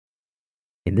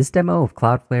In this demo of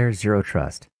Cloudflare Zero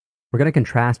Trust, we're going to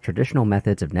contrast traditional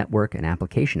methods of network and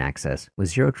application access with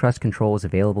zero trust controls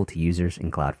available to users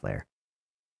in Cloudflare.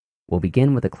 We'll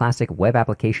begin with a classic web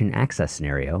application access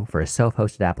scenario for a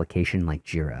self-hosted application like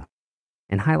Jira,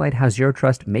 and highlight how zero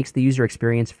trust makes the user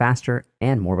experience faster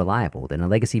and more reliable than a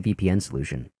legacy VPN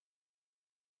solution.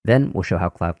 Then we'll show how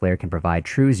Cloudflare can provide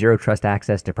true zero trust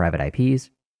access to private IPs,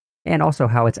 and also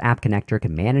how its app connector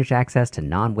can manage access to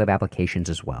non-web applications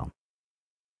as well.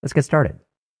 Let's get started.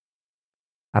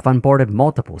 I've onboarded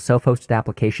multiple self-hosted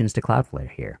applications to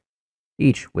Cloudflare here,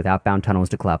 each with outbound tunnels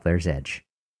to Cloudflare's edge.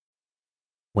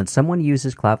 When someone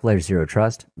uses Cloudflare Zero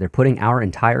Trust, they're putting our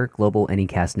entire global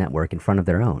Anycast network in front of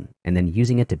their own, and then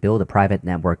using it to build a private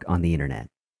network on the internet.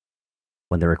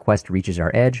 When the request reaches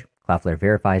our edge, Cloudflare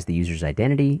verifies the user's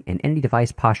identity and any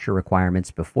device posture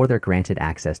requirements before they're granted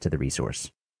access to the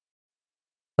resource.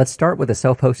 Let's start with a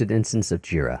self-hosted instance of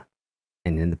Jira,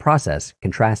 and in the process,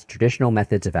 contrast traditional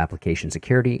methods of application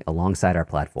security alongside our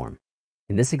platform.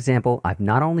 In this example, I've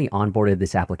not only onboarded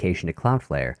this application to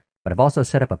Cloudflare, but I've also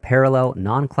set up a parallel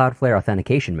non-Cloudflare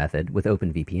authentication method with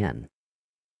OpenVPN.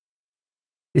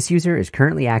 This user is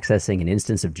currently accessing an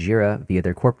instance of Jira via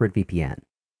their corporate VPN.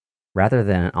 Rather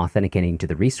than authenticating to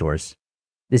the resource,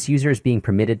 this user is being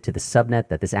permitted to the subnet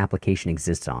that this application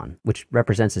exists on, which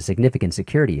represents a significant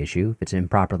security issue if it's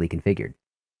improperly configured.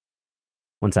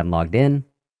 Once I'm logged in,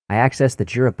 I access the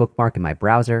Jira bookmark in my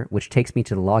browser, which takes me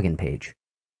to the login page.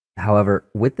 However,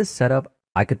 with this setup,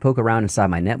 I could poke around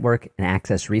inside my network and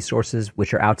access resources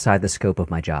which are outside the scope of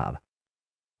my job,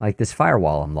 like this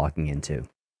firewall I'm logging into.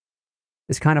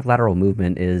 This kind of lateral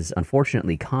movement is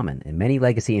unfortunately common in many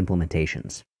legacy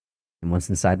implementations. And once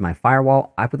inside my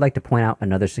firewall, I would like to point out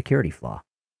another security flaw.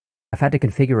 I've had to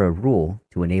configure a rule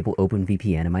to enable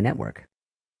OpenVPN in my network,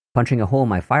 punching a hole in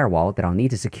my firewall that I'll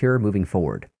need to secure moving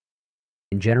forward.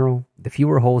 In general, the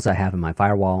fewer holes I have in my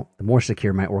firewall, the more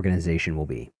secure my organization will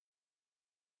be.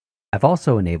 I've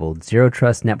also enabled Zero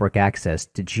Trust Network access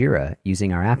to Jira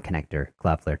using our app connector,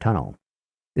 Cloudflare Tunnel.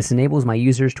 This enables my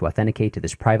users to authenticate to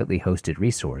this privately hosted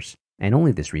resource, and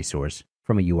only this resource,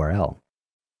 from a URL.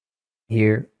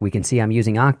 Here, we can see I'm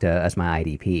using Okta as my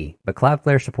IDP, but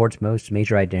Cloudflare supports most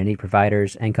major identity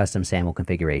providers and custom SAML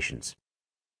configurations.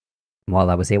 While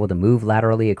I was able to move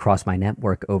laterally across my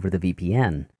network over the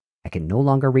VPN, I can no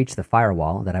longer reach the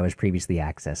firewall that I was previously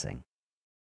accessing.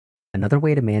 Another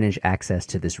way to manage access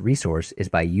to this resource is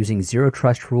by using zero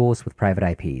trust rules with private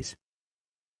IPs.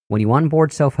 When you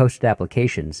onboard self-hosted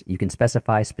applications, you can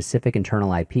specify specific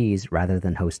internal IPs rather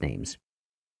than host names.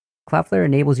 Cloudflare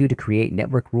enables you to create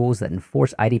network rules that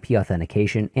enforce IDP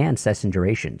authentication and session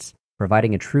durations,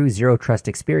 providing a true zero trust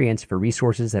experience for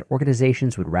resources that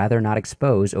organizations would rather not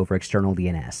expose over external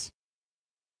DNS.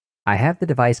 I have the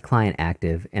device client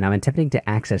active, and I'm attempting to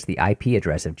access the IP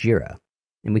address of Jira,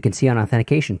 and we can see an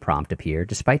authentication prompt appear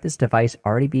despite this device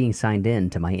already being signed in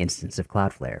to my instance of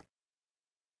Cloudflare.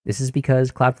 This is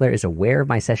because Cloudflare is aware of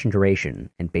my session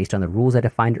duration, and based on the rules I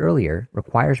defined earlier,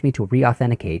 requires me to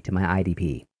re-authenticate to my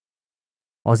IDP.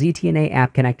 While ZTNA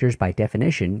app connectors by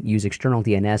definition use external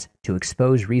DNS to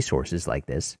expose resources like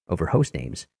this over host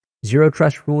names, zero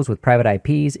trust rules with private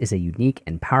IPs is a unique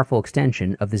and powerful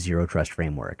extension of the zero trust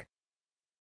framework.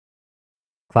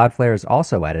 Cloudflare has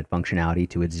also added functionality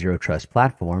to its zero trust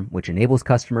platform, which enables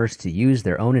customers to use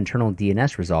their own internal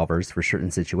DNS resolvers for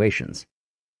certain situations.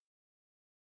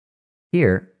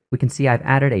 Here, we can see I've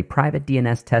added a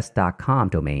privatednstest.com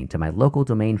domain to my local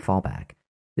domain fallback.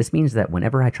 This means that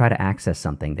whenever I try to access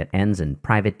something that ends in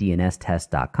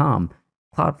privatednstest.com,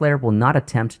 Cloudflare will not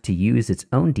attempt to use its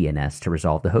own DNS to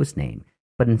resolve the host name,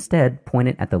 but instead point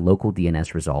it at the local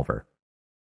DNS resolver.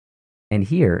 And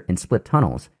here, in split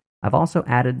tunnels, I've also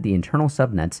added the internal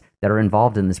subnets that are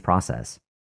involved in this process.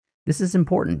 This is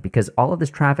important because all of this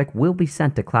traffic will be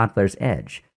sent to Cloudflare's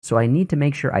edge, so I need to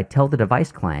make sure I tell the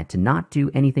device client to not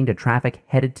do anything to traffic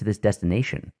headed to this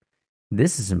destination.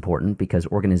 This is important because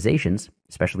organizations,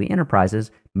 especially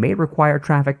enterprises, may require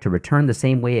traffic to return the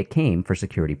same way it came for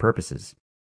security purposes.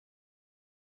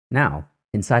 Now,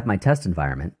 inside my test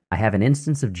environment, I have an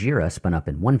instance of Jira spun up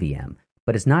in one VM,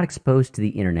 but it's not exposed to the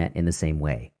internet in the same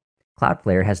way.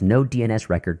 Cloudflare has no DNS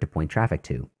record to point traffic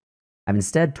to. I've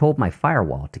instead told my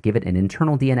firewall to give it an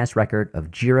internal DNS record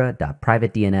of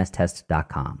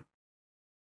jira.privatednstest.com.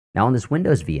 Now on this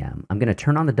Windows VM, I'm going to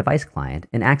turn on the device client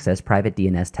and access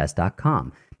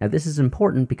privatednstest.com. Now this is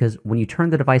important because when you turn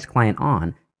the device client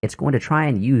on, it's going to try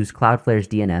and use Cloudflare's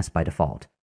DNS by default.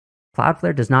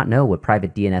 Cloudflare does not know what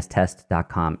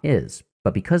privatednstest.com is,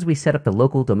 but because we set up the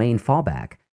local domain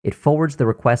fallback, it forwards the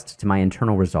request to my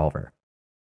internal resolver.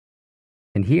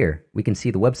 And here, we can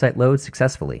see the website load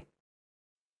successfully.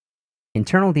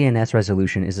 Internal DNS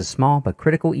resolution is a small but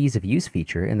critical ease of use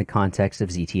feature in the context of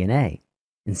ZTNA.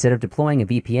 Instead of deploying a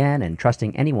VPN and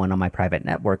trusting anyone on my private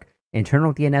network,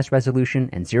 internal DNS resolution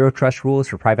and zero trust rules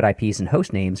for private IPs and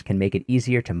host names can make it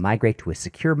easier to migrate to a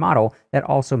secure model that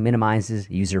also minimizes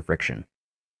user friction.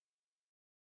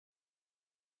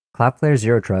 Cloudflare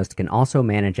Zero Trust can also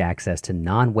manage access to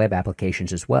non-web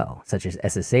applications as well, such as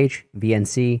SSH,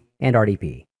 VNC, and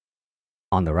RDP.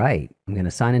 On the right, I'm going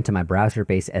to sign into my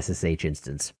browser-based SSH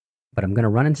instance, but I'm going to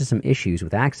run into some issues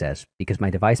with access because my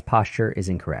device posture is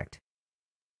incorrect.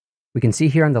 We can see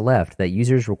here on the left that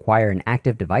users require an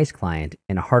active device client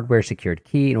and a hardware-secured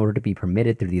key in order to be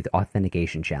permitted through the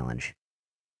authentication challenge.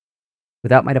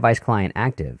 Without my device client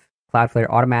active, Cloudflare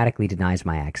automatically denies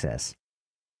my access.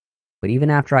 But even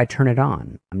after I turn it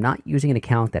on, I'm not using an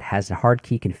account that has a hard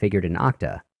key configured in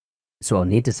Okta, so I'll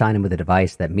need to sign in with a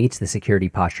device that meets the security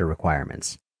posture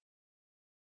requirements.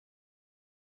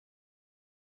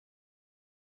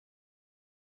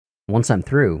 Once I'm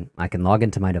through, I can log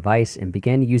into my device and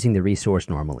begin using the resource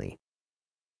normally.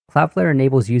 Cloudflare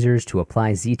enables users to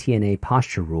apply ZTNA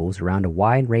posture rules around a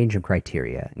wide range of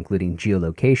criteria, including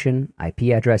geolocation,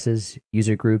 IP addresses,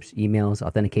 user groups, emails,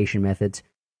 authentication methods,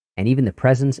 and even the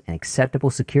presence and acceptable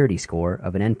security score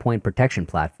of an endpoint protection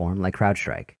platform like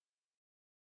CrowdStrike.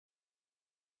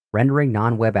 Rendering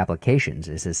non-web applications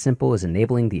is as simple as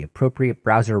enabling the appropriate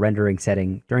browser rendering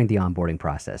setting during the onboarding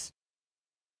process.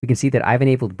 We can see that I've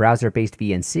enabled browser-based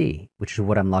VNC, which is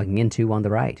what I'm logging into on the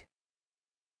right.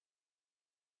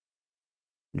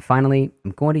 And finally,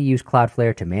 I'm going to use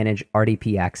Cloudflare to manage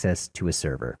RDP access to a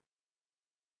server.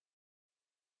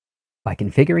 By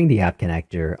configuring the app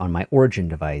connector on my origin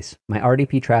device, my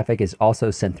RDP traffic is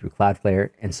also sent through Cloudflare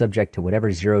and subject to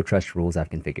whatever zero trust rules I've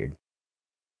configured.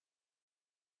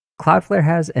 Cloudflare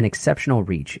has an exceptional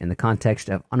reach in the context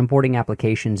of onboarding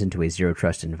applications into a zero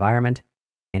trust environment,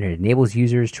 and it enables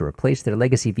users to replace their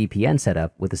legacy VPN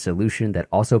setup with a solution that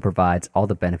also provides all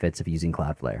the benefits of using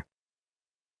Cloudflare.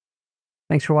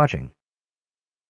 Thanks for watching.